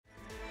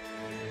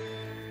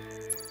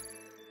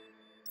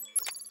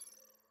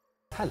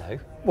Hello.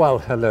 Well,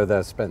 hello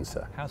there,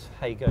 Spencer. How's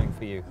Hay going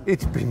for you?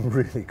 It's been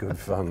really good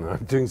fun.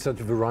 I'm doing such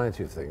a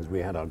variety of things. We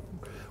had a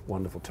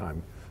wonderful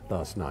time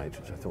last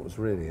night, which I thought was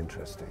really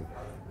interesting.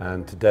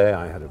 And today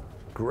I had a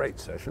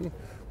great session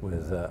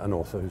with an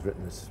author who's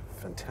written this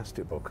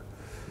fantastic book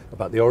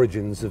about the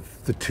origins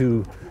of the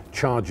two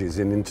charges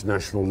in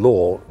international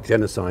law,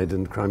 genocide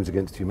and crimes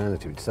against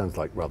humanity, which sounds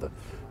like rather,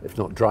 if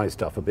not dry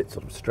stuff, a bit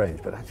sort of strange,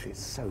 but actually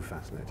it's so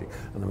fascinating.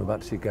 And I'm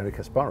about to see Garry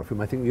Kasparov,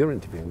 whom I think you're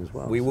interviewing as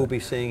well. We will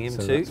be seeing him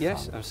too,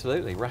 yes, fun.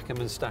 absolutely. Rack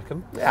 'em and stack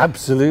 'em.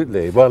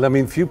 Absolutely. Well, I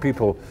mean, few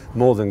people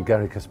more than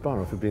Garry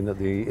Kasparov have been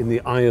in the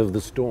eye of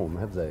the storm,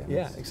 have they?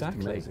 Yeah, it's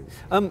exactly. amazing.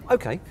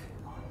 Okay,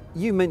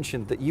 you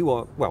mentioned that you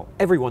are, well,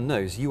 everyone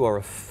knows you are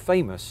a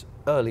famous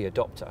early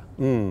adopter.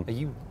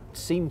 You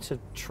seem to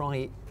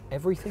try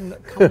everything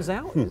that comes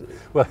out?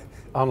 Well,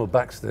 Arnold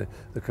Baxter,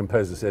 the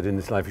composer, said in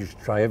his life you should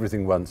try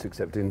everything once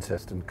except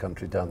incest and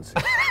country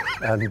dancing.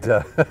 And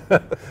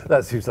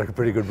that seems like a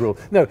pretty good rule.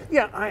 No,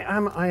 yeah,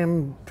 I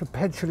am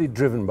perpetually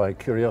driven by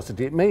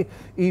curiosity. It may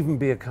even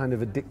be a kind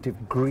of addictive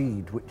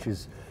greed, which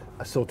is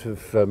a sort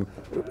of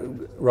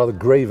rather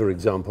graver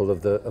example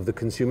of the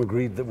consumer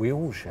greed that we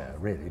all share,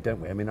 really, don't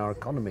we? I mean, our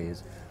economy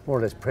is more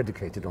or less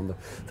predicated on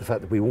the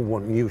fact that we all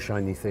want new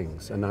shiny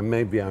things. And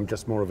maybe I'm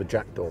just more of a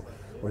jackdaw,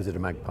 or is it a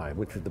magpie?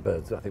 Which of the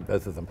birds? I think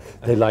both of them.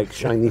 They like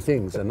shiny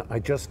things, and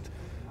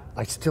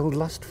I still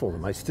lust for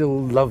them. I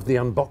still love the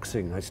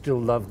unboxing. I still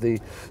love the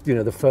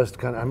first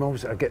kind.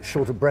 I get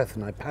short of breath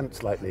and I pant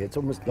slightly. It's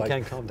almost like, you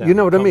can calm down. You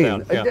know what Calm I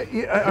mean? down,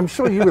 yeah. I'm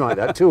sure you were like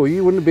that too, or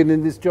you wouldn't have been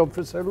in this job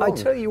for so long. I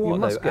tell you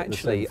what, must though, get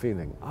actually, the same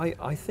feeling.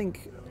 I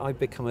think I've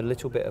become a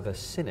little bit of a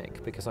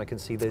cynic because I can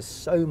see there's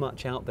so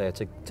much out there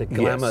to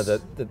glamour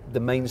the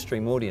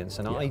mainstream audience,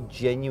 and I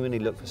genuinely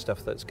look for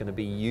stuff that's going to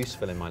be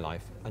useful in my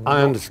life and I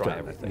not understand. try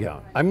everything. Yeah,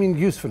 I mean,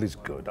 useful is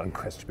good,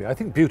 unquestionably. I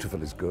think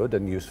beautiful is good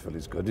and useful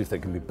is good. If they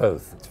can be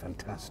both, it's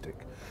fantastic.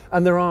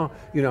 And there are,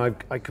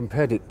 I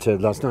compared it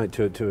last night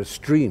to a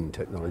stream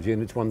technology,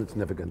 and it's one that's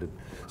never going to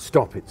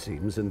stop, it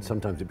seems, and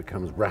sometimes it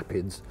becomes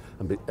rapids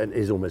and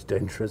is almost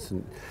dangerous,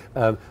 and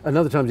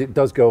other times it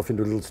does go off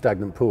into a little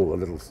stagnant pool,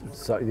 and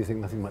you think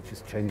nothing much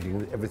is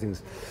changing,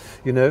 everything's,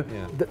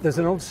 There's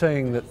an old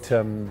saying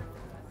that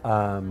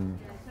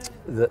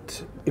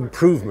that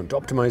improvement,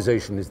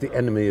 optimization, is the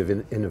enemy of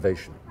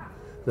innovation.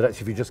 That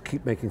actually, if you just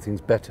keep making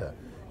things better,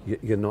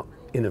 you're not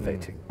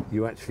innovating.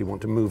 You actually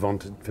want to move on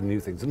for new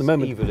things. At the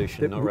moment,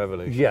 evolution, not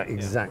revolution. Yeah,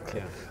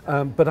 exactly.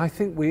 Yeah. But I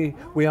think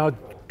we are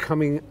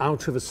coming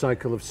out of a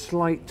cycle of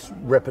slight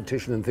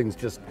repetition and things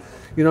just,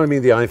 the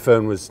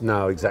iPhone was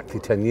now exactly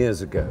 10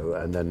 years ago,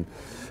 and then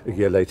a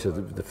year later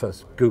the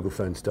first Google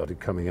phone started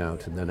coming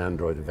out, and then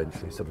Android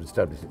eventually sort of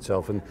established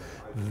itself, and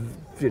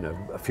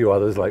a few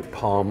others like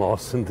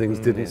Palmos and things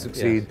didn't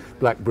succeed. Yes.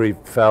 BlackBerry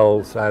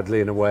fell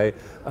sadly in a way,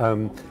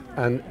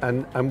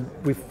 and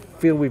we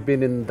feel we've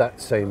been in that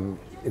same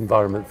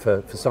environment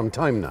for some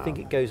time now. I think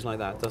it goes like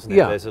that, doesn't it?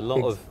 Yeah, there's a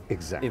lot of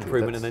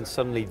improvement, and then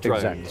suddenly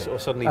drones or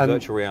suddenly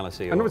virtual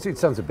reality. And obviously it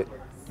sounds a bit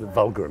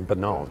vulgar and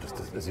banal, just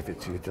as if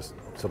you're just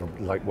sort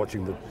of like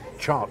watching the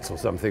charts or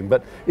something,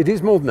 but it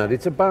is more than that.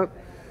 It's about,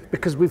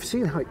 because we've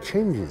seen how it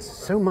changes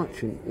so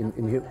much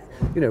in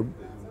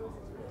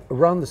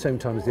around the same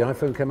time as the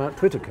iPhone came out,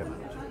 Twitter came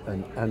out,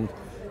 and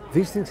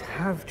these things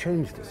have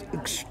changed us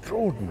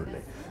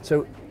extraordinarily.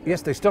 So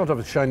yes, they start off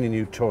as shiny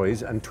new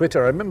toys, and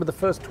Twitter, I remember the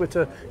first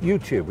Twitter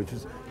YouTube, which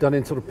was done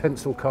in sort of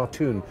pencil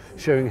cartoon,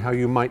 showing how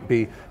you might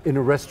be in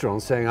a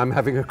restaurant saying, I'm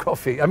having a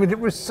coffee. I mean, it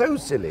was so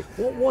silly.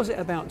 What was it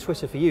about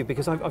Twitter for you?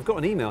 Because I've got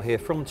an email here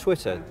from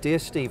Twitter. Dear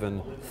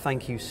Stephen,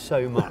 thank you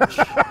so much.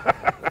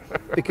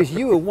 Because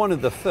you were one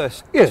of the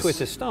first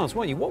Twitter stars,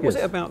 weren't you? What was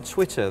it about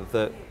Twitter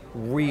that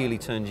really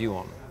turned you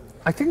on?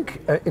 I think,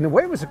 in a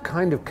way, it was a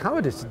kind of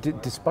cowardice,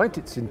 despite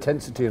its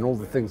intensity and all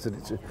the things that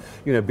it's,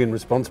 been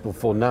responsible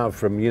for now,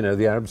 from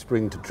the Arab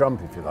Spring to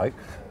Trump, if you like.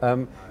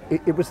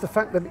 It was the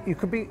fact that you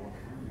could be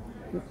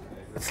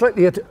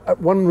slightly at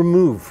one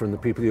remove from the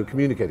people you're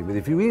communicating with.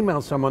 If you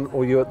email someone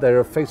or they're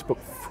a Facebook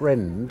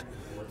friend.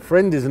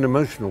 Friend is an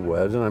emotional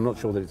word, and I'm not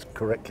sure that it's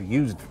correctly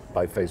used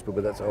by Facebook,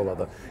 but that's a whole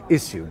other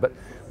issue. But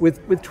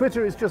with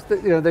Twitter, it's just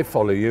that they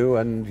follow you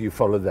and you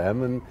follow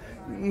them, and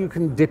you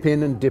can dip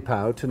in and dip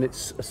out, and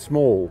it's a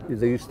small.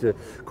 They used to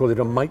call it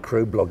a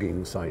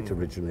micro-blogging site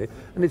originally,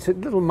 and it's a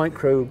little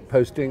micro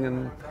posting,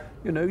 and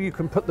you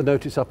can put the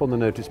notice up on the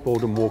notice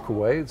board and walk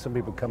away. Some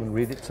people come and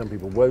read it, some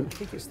people won't. I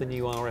think it's the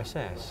new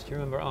RSS. Do you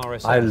remember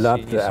RSS? I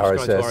loved the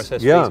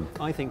RSS. Yeah. Feeds.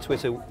 I think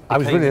Twitter. I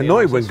was really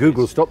annoyed when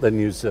Google stopped their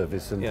news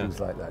service and things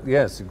like that.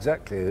 Yes,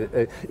 exactly.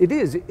 It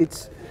is.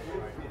 It's.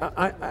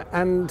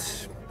 And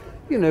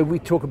we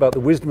talk about the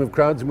wisdom of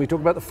crowds and we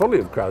talk about the folly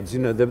of crowds.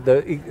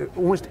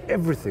 Almost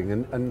everything,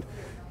 and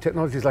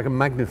technology is like a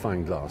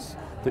magnifying glass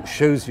that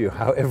shows you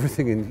how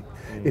everything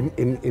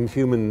in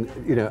human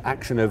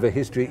action over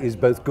history is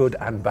both good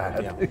and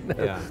bad.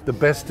 The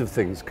best of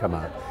things come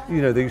out.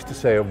 They used to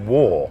say of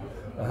war,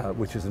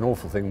 which is an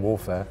awful thing,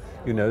 warfare,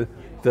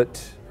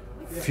 that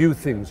few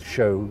things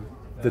show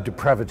the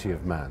depravity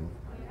of man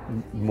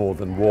more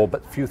than war,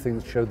 but few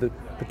things show the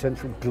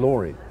potential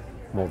glory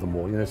more than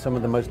war. You know, some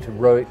of the most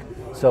heroic,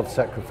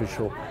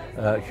 self-sacrificial,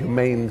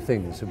 humane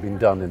things have been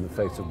done in the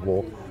face of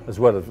war, as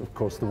well as, of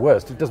course, the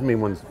worst. It doesn't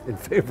mean one's in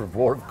favour of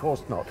war, of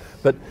course not.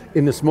 But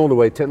in a smaller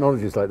way,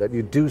 technologies like that,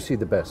 you do see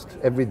the best.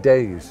 Every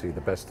day you see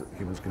the best that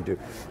humans can do.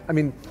 I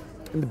mean,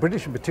 in the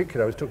British in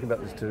particular, I was talking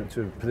about this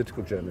to a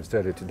political journalist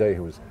earlier today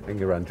who was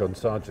hanging around, John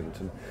Sargent,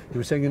 and he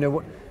was saying, you know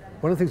what,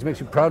 one of the things that makes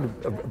you proud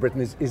of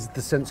Britain is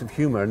the sense of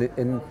humour.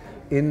 And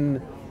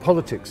in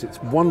politics, it's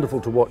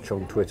wonderful to watch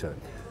on Twitter.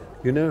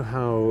 You know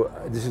how,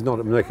 this is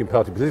not making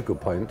part of a political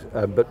point,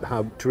 but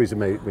how Theresa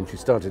May, when she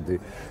started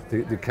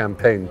the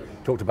campaign,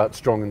 talked about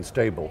strong and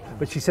stable.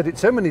 But she said it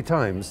so many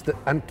times, that,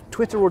 and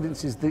Twitter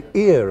audiences, the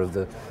ear of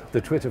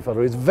the Twitter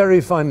follower is very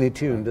finely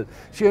tuned. That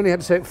she only had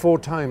to say it 4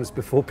 times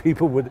before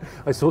people would,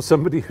 I saw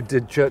somebody who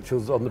did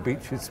Churchill's On the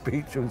Beach's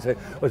speech and say,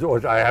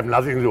 I have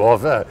nothing to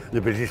offer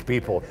the British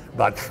people,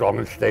 but strong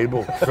and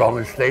stable, strong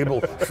and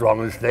stable,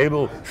 strong and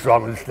stable,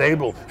 strong and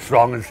stable,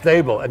 strong and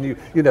stable. And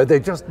you know, they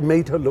just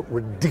made her look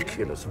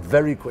ridiculous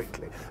very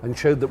quickly and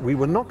showed that we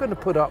were not going to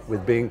put up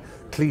with being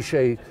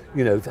cliche,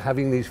 you know,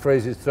 having these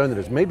phrases thrown at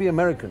us. Maybe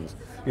Americans,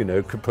 you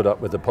know, could put up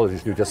with a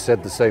politician who just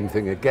said the same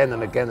thing again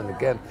and again and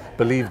again,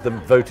 believed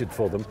them, voted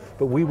for them,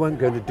 but we weren't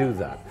going to do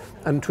that.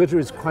 And Twitter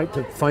is quite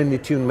a finely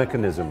tuned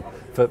mechanism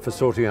for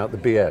sorting out the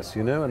BS,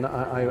 you know, and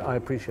I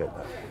appreciate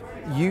that.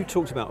 You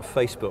talked about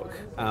Facebook,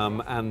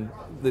 and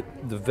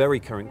the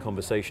very current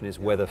conversation is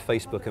whether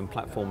Facebook and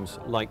platforms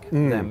like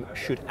them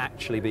should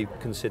actually be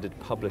considered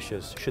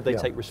publishers. Should they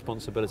take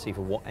responsibility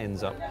for what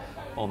ends up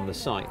on the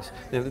site?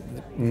 Now,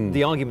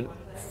 the argument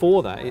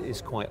for that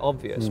is quite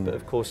obvious, but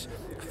of course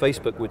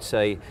Facebook would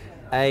say,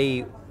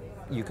 A,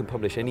 you can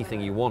publish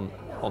anything you want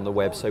on the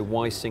web, so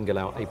why single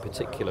out a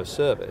particular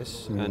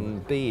service?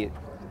 And B,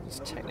 it's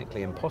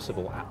technically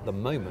impossible at the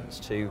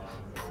moment to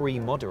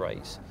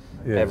pre-moderate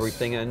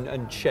everything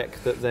and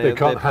check that they're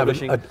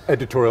publishing. Have an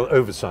editorial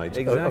oversight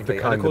of the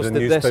kind that a newspaper publisher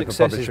can. Their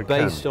success is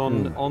based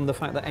on the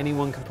fact that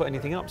anyone can put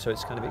anything up, so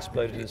it's kind of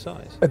exploded in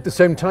size. At the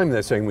same time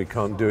they're saying we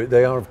can't do it,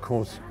 they are of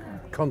course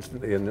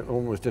constantly and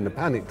almost in a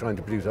panic trying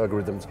to produce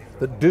algorithms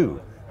that do,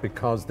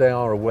 because they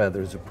are aware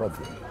there is a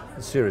problem,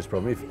 a serious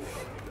problem. If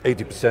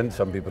 80%,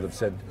 some people have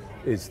said,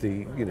 is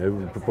the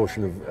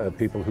proportion of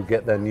people who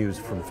get their news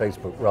from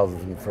Facebook rather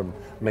than from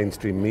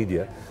mainstream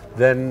media,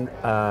 then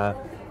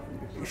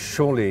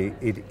surely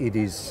it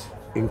is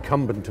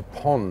incumbent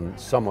upon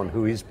someone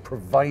who is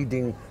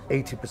providing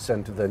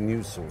 80% of their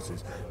news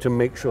sources to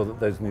make sure that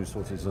those news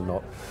sources are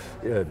not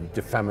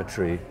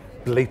defamatory,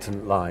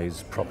 blatant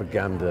lies,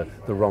 propaganda,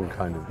 the wrong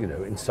kind of,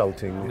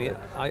 insulting. I mean,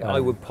 I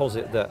would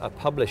posit that a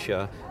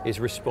publisher is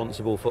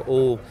responsible for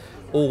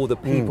all the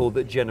people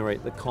that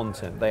generate the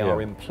content. They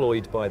are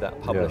employed by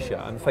that publisher,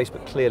 and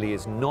Facebook clearly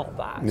is not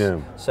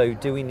that. So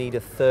do we need a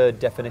third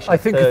definition? I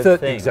think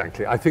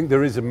exactly. I think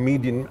there is a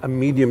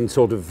medium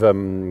sort of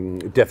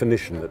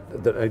definition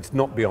that it's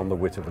not beyond the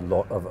wit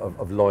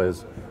of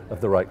lawyers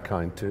of the right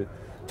kind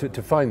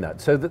to find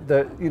that. So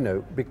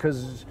that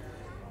because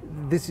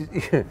this is,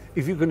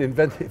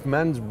 if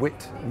man's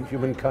wit,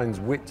 humankind's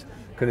wit,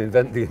 can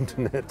invent the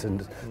internet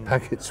and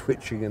packet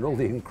switching and all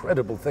the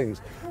incredible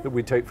things that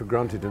we take for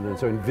granted and are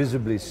so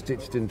invisibly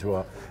stitched into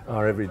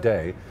our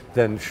everyday,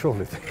 then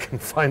surely they can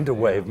find a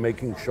way of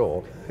making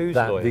sure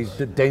that these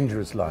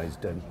dangerous lies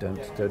don't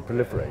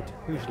proliferate.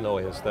 Whose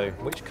lawyers, though?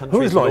 Which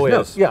countries'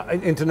 lawyers? No,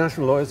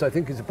 international lawyers. I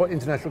think it's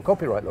international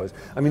copyright lawyers.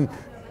 I mean,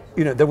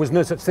 there was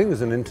no such thing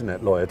as an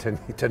internet lawyer 10,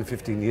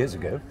 15 years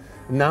ago.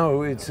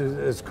 Now it's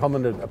as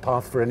common a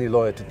path for any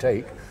lawyer to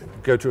take.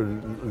 Go to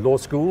law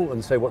school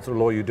and say, what sort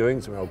of law are you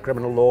doing? So,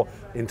 criminal law,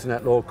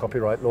 internet law,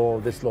 copyright law,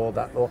 this law,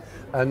 that law.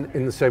 And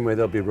in the same way,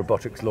 there'll be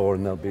robotics law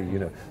and there'll be,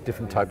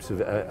 different types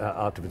of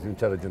artificial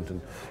intelligence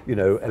and,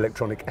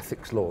 electronic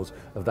ethics laws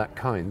of that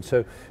kind.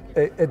 So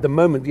at the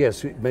moment,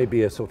 yes, it may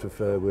be a sort of,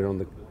 we're on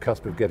the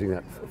cusp of getting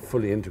that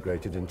fully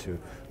integrated into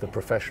the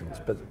professions.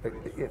 But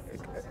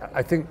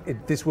I think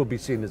this will be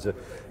seen as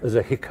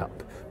a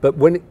hiccup. But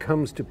when it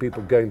comes to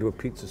people going to a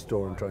pizza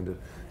store and trying to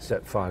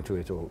set fire to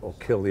it or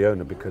kill the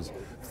owner because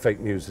fake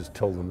news has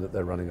told them that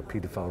they're running a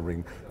paedophile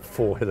ring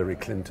for Hillary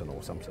Clinton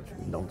or some such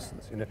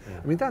nonsense,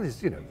 I mean, that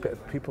is,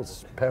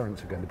 people's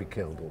parents are going to be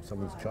killed or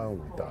someone's child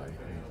will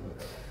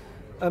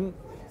die.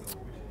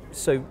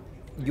 So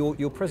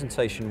your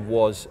presentation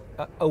was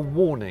a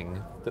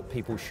warning that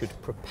people should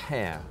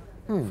prepare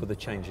for the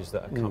changes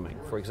that are coming.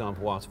 For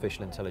example,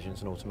 artificial intelligence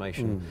and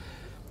automation.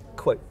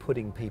 Quote,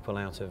 putting people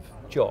out of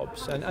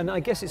jobs, and I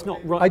guess it's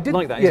not like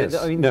that. Yes, is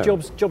it? I mean, no.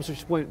 jobs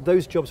just won't.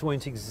 Those jobs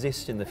won't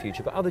exist in the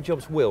future, but other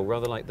jobs will.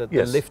 Rather like the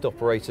lift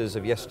operators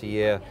of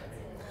yesteryear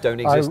don't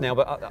exist now,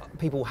 but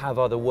people have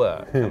other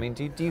work. I mean,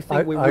 do you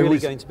think we're really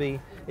going to be?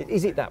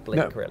 Is it that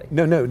bleak, really?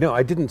 No.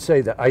 I didn't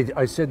say that.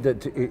 I said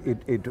that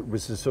it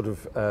was a sort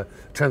of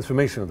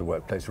transformation of the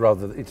workplace.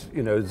 Rather, it's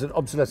it's an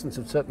obsolescence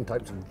of certain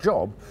types of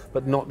job,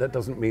 but that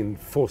doesn't mean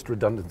forced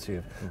redundancy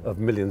of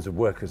millions of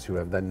workers who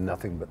have then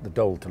nothing but the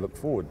dole to look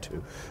forward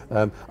to.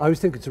 I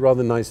always think it's a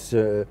rather nice,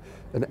 an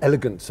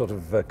elegant sort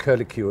of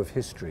curlicue of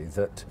history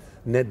that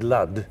Ned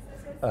Ludd.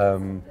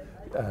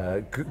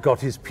 got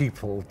his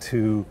people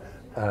to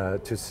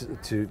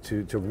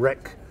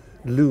wreck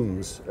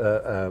looms,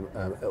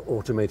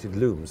 automated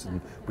looms, and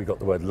we got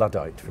the word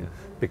Luddite from,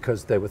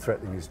 because they were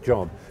threatening his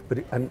job.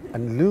 But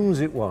and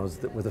looms it was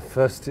that were the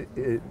first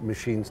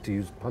machines to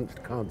use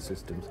punched card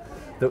systems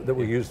that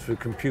were used for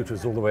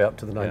computers all the way up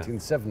to the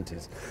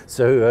 1970s.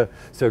 So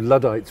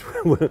Luddites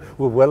were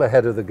well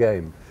ahead of the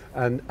game.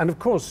 And of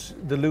course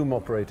the loom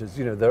operators,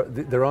 you know,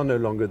 there are no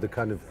longer the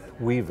kind of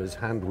weavers,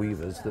 hand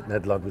weavers that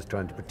Ned Ludd was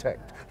trying to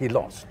protect. He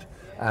lost.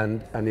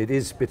 And it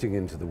is spitting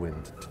into the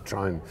wind to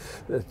try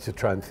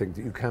and think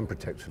that you can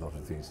protect a lot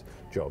of these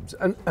jobs,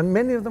 and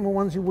many of them are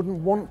ones you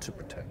wouldn't want to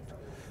protect.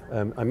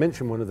 I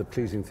mentioned one of the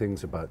pleasing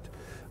things about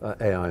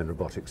AI and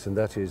robotics, and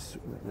that is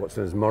what's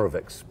known as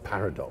Moravec's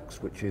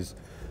paradox, which is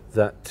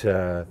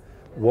that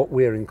what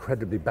we're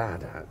incredibly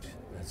bad at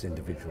as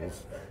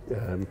individuals,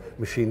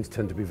 machines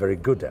tend to be very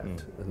good at,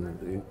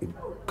 and in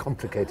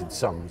complicated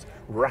sums,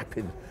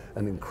 rapid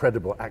and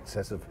incredible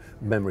access of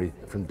memory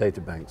from data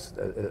banks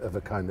of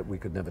a kind that we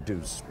could never do,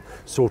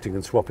 sorting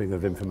and swapping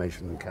of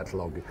information and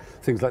cataloguing,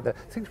 things like that.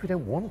 Things we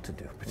don't want to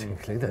do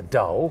particularly. They're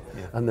dull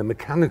and they're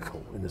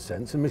mechanical in a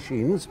sense, and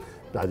machines,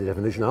 by the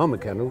definition, are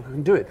mechanical,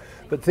 can do it.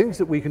 But things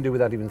that we can do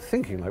without even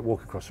thinking, like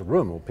walk across a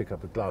room or pick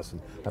up a glass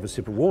and have a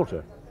sip of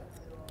water,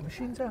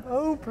 machines are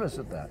hopeless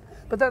at that.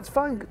 But that's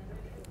fine,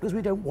 because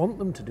we don't want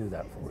them to do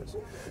that for us.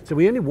 So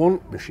we only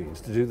want machines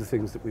to do the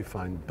things that we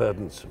find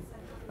burdensome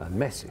and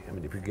messy. I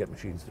mean, if we get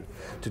machines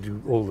to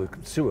do all the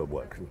sewer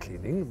work and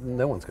cleaning,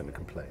 no one's going to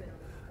complain.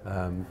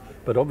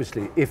 But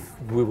obviously,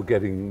 if we were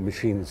getting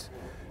machines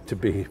to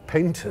be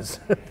painters,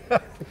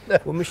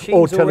 well, machines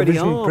or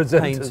television already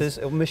are presenters, painters,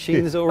 or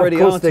machines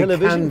already are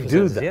television presenters. Of course, they can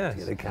do that.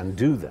 Yes. They can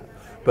do that.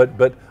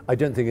 But I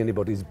don't think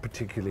anybody's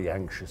particularly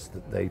anxious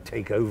that they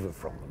take over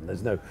from them.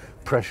 There's no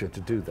pressure to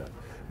do that.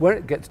 Where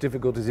it gets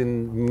difficult is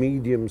in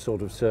medium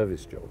sort of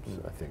service jobs,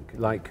 I think,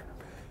 like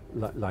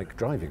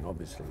driving,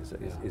 obviously,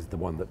 is the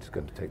one that's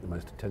going to take the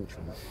most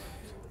attention.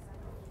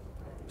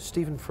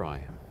 Stephen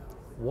Fry,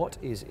 what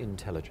is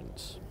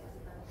intelligence?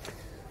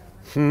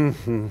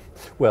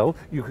 Well,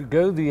 you could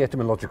go the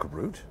etymological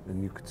route,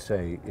 and you could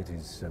say it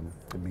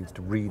means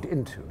to read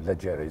into.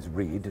 Legere is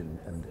read,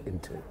 and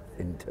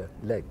into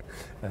leg.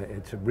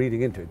 It's a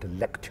reading into.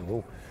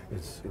 Intellectual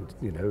is,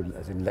 you know,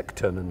 as in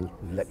lectern and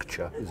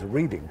lecture is a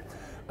reading.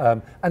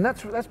 And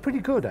that's pretty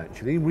good,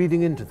 actually,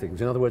 reading into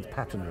things. In other words,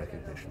 pattern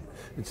recognition.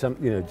 It's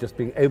just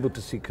being able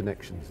to see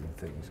connections in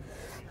things.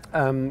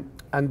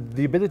 And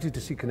the ability to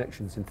see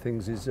connections in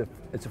things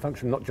it's a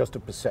function not just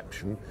of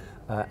perception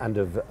and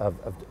of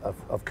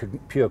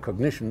pure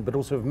cognition, but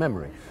also of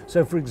memory.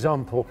 So, for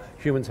example,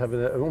 humans have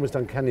an almost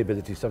uncanny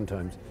ability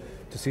sometimes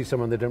to see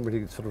someone they don't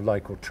really sort of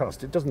like or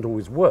trust. It doesn't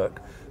always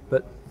work,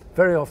 but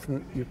very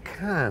often you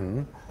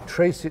can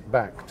trace it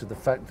back to the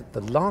fact that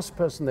the last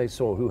person they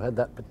saw who had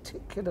that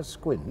particular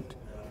squint,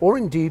 or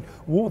indeed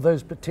wore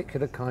those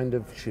particular kind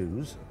of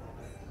shoes,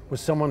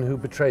 was someone who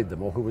betrayed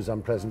them or who was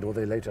unpleasant, or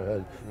they later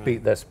heard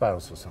beat their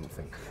spouse or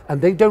something. And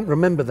they don't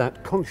remember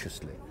that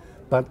consciously,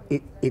 but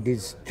it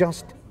is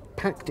just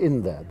packed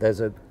in there.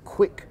 There's a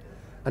quick,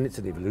 and it's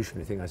an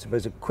evolutionary thing, I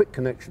suppose, a quick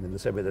connection in the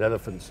same way that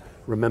elephants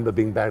remember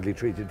being badly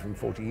treated from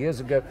 40 years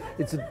ago.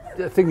 It's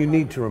a thing you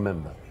need to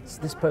remember.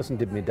 This person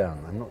did me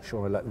down, I'm not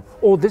sure I like them.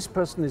 Or this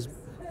person is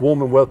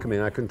warm and welcoming,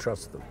 I can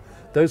trust them.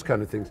 Those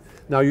kind of things.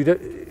 Now,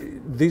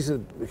 these are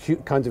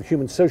kinds of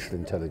human social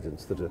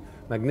intelligence that are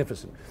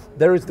magnificent.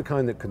 There is the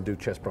kind that can do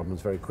chess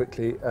problems very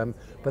quickly,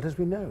 but as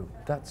we know,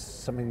 that's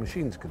something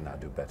machines can now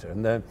do better.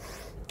 And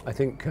I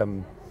think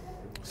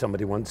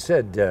somebody once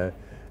said,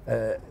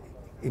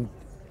 in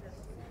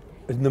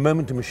the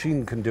moment a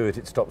machine can do it,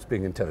 it stops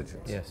being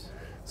intelligence. Yes.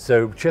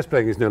 So chess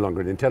playing is no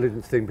longer an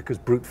intelligence thing because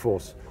brute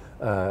force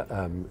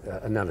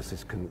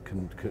analysis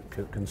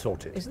can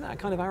sort it. Isn't that a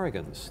kind of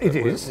arrogance? It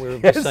is. We're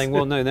just saying,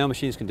 well, no, now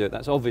machines can do it.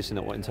 That's obviously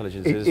not what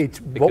intelligence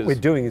is. What we're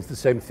doing is the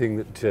same thing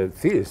that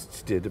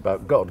theists did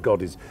about God.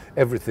 God is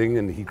everything,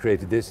 and he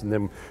created this, and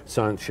then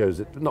science shows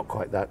that not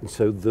quite that, and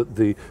so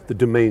the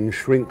domain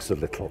shrinks a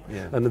little,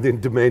 and the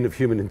domain of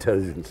human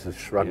intelligence has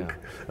shrunk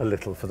a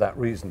little for that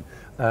reason.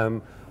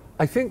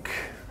 I think.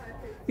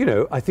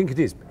 I think it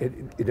is.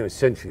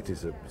 Essentially, it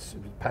is a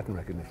pattern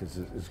recognition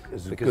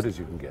as good as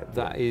you can get.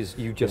 That is,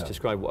 you just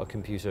described what a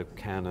computer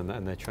can,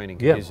 and they're training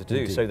computers to do.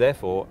 Indeed. So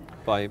therefore,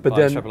 by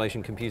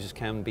extrapolation, computers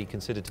can be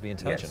considered to be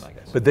intelligent, I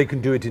guess. But they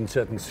can do it in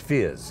certain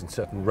spheres, in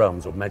certain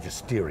realms, or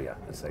magisteria,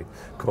 as they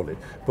call it.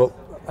 But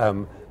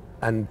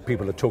and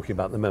people are talking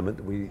about the moment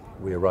that we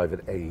arrive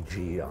at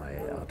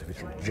AGI,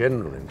 artificial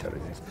general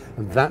intelligence,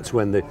 and that's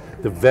when the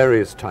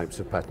various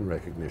types of pattern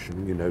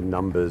recognition,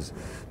 numbers,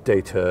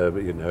 data,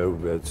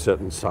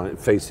 certain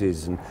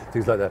faces and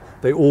things like that,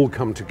 they all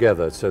come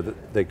together so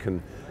that they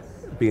can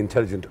be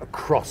intelligent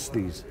across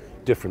these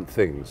different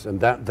things, and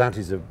that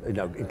is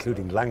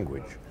including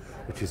language,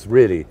 which is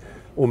really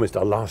almost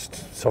our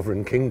last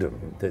sovereign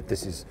kingdom. That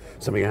this is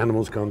something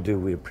animals can't do.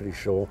 We're pretty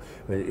sure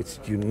it's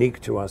unique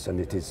to us, and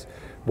it is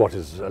what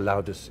has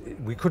allowed us.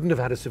 We couldn't have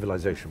had a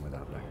civilization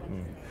without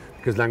language.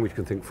 Because language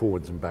can think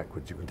forwards and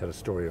backwards. You can tell a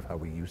story of how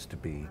we used to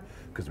be,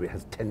 because it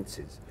has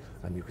tenses.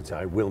 And you can say,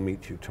 I will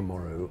meet you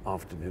tomorrow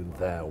afternoon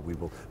there, or we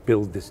will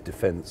build this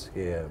defense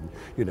here. And,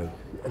 you know,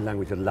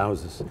 language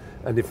allows us.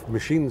 And if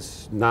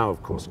machines now,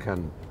 of course,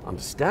 can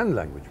understand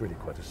language, really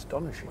quite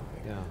astonishing.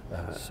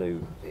 Yeah. So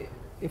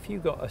if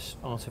you've got an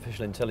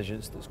artificial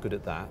intelligence that's good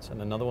at that,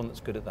 and another one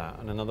that's good at that,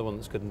 and another one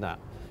that's good at that,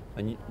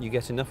 and you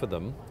get enough of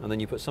them, and then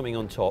you put something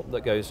on top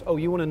that goes, oh,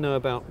 you want to know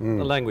about a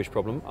language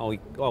problem?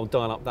 I'll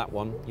dial up that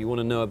one. You want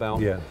to know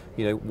about, you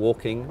know,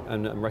 walking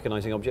and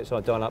recognizing objects?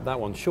 I'll dial up that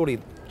one. Surely,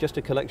 just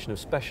a collection of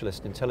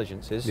specialist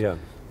intelligences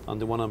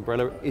under one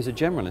umbrella is a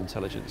general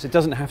intelligence. It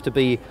doesn't have to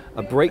be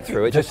a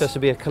breakthrough. It just has to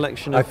be a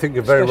collection of. I think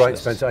you're very right,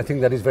 Spencer. I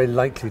think that is very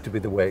likely to be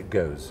the way it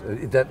goes.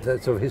 That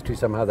sort of history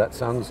somehow that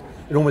sounds.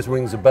 It almost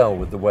rings a bell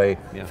with the way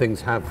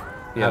things have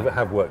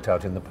worked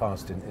out in the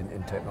past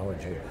in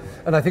technology.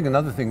 And I think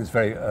another thing that's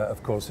very,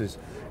 of course, is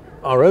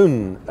our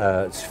own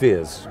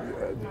spheres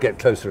get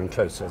closer and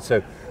closer.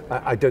 So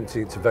I don't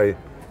think it's a very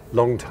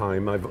long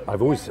time.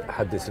 I've always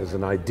had this as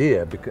an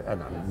idea, because,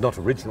 and not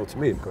original to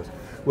me, of course,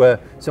 where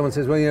someone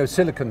says, well, you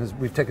know,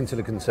 we've taken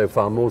silicon so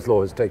far, Moore's law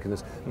has taken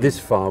us this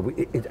far,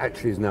 it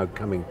actually is now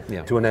coming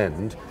to an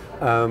end.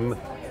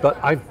 But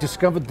I've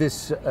discovered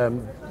this,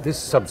 this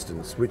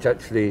substance, which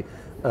actually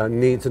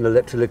needs an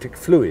electrolytic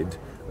fluid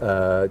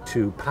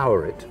to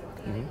power it,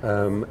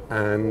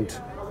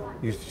 and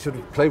you sort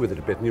of play with it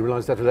a bit and you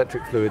realize that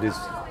electric fluid is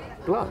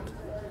blood,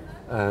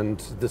 and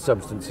the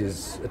substance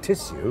is a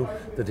tissue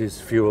that is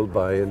fueled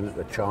by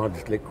a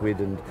charged liquid,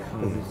 and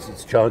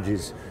its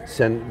charges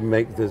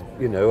make the,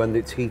 you know, and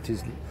its heat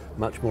is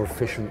much more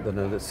efficient than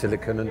a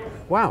silicon, and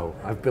wow,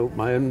 I've built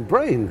my own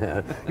brain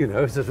here, you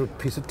know, it's a sort of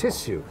piece of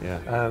tissue.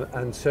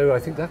 And so I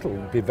think that'll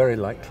be very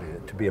likely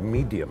to be a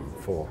medium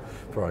for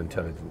our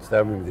intelligence. There,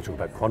 I mean, they talk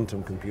about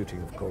quantum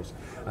computing, of course,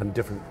 and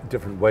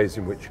different ways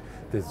in which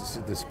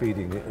the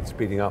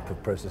speeding up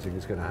of processing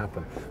is going to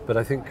happen. But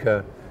I think,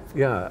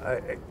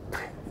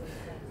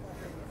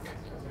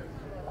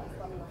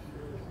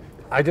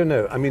 I don't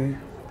know. I mean,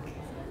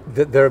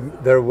 there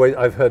are ways.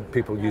 I've heard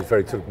people use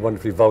very sort of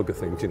wonderfully vulgar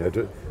things. You know,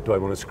 do I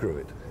want to screw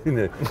it? You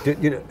know,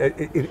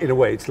 in a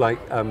way, it's like,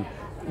 you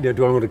know,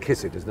 do I want to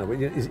kiss it?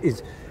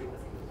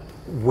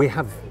 We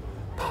have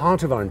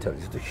part of our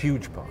intelligence, a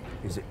huge part,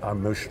 is our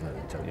emotional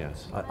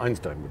intelligence.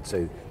 Einstein would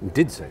say, and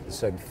did say, the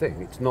same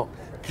thing. It's not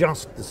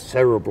just the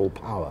cerebral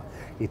power.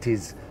 It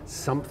is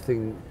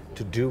something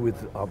to do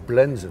with our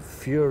blends of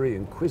fury,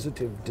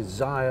 inquisitive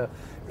desire,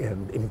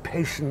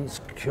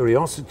 impatience,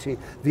 curiosity.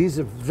 These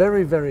are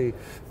very, very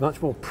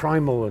much more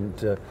primal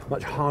and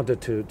much harder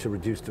to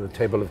reduce to a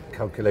table of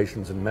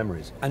calculations and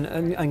memories.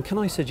 And can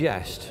I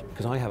suggest,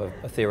 because I have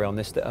a theory on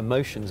this, that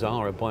emotions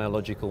are a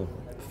biological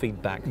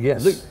feedback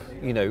loop.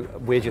 You know,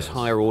 we're just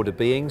higher order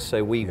beings,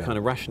 so we kind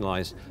of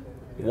rationalize,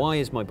 why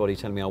is my body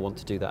telling me I want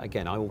to do that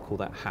again? I will call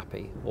that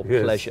happy or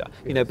pleasure.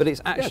 You know, but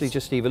it's actually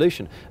just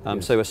evolution.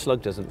 So a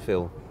slug doesn't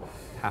feel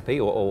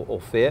happy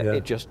or fear,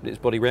 its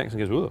body reacts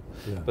and goes, whoa.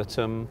 But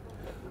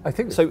I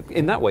think so.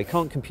 In that way,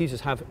 can't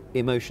computers have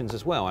emotions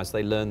as well, as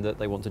they learn that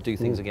they want to do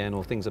things again,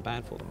 or things are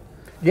bad for them?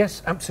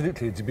 Yes,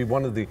 absolutely. It'd be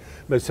one of the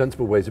most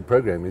sensible ways of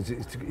programming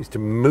is to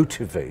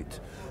motivate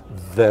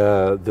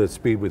the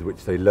speed with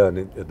which they learn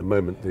at the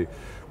moment,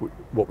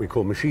 what we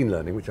call machine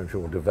learning, which I'm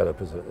sure will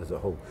develop as a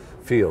whole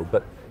field.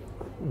 But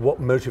what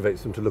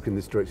motivates them to look in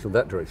this direction or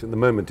that direction? At the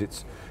moment,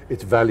 it's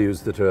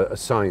values that are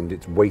assigned,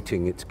 it's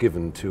weighting, it's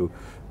given to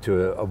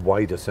a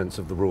wider sense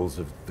of the rules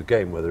of the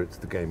game, whether it's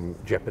the game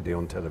Jeopardy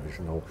on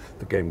television or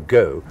the game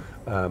Go.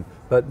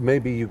 But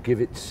maybe you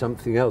give it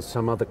something else,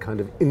 some other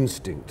kind of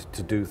instinct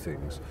to do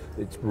things.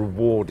 Its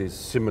reward is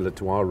similar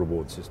to our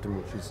reward system,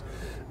 which is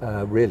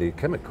really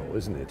chemical,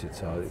 isn't it? It's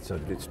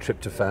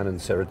tryptophan and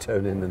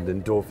serotonin and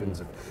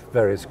endorphins of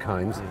various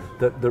kinds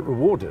that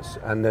reward us,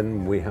 and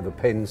then we have a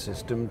pain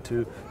system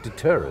to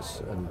deter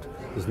us, and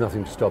there's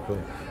nothing to stop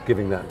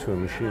giving that to a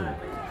machine.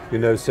 You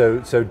know,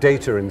 so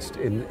Data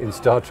in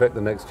Star Trek: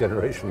 The Next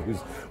Generation, who's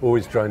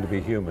always trying to be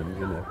human,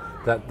 you know,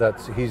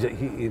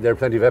 there are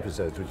plenty of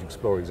episodes which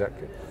explore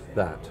exactly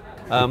that.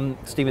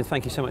 Stephen,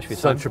 thank you so much for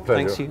your time. Such a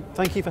pleasure.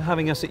 Thank you for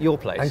having us at your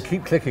place. And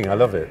keep clicking, I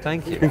love it.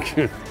 Thank you. Thank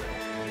you.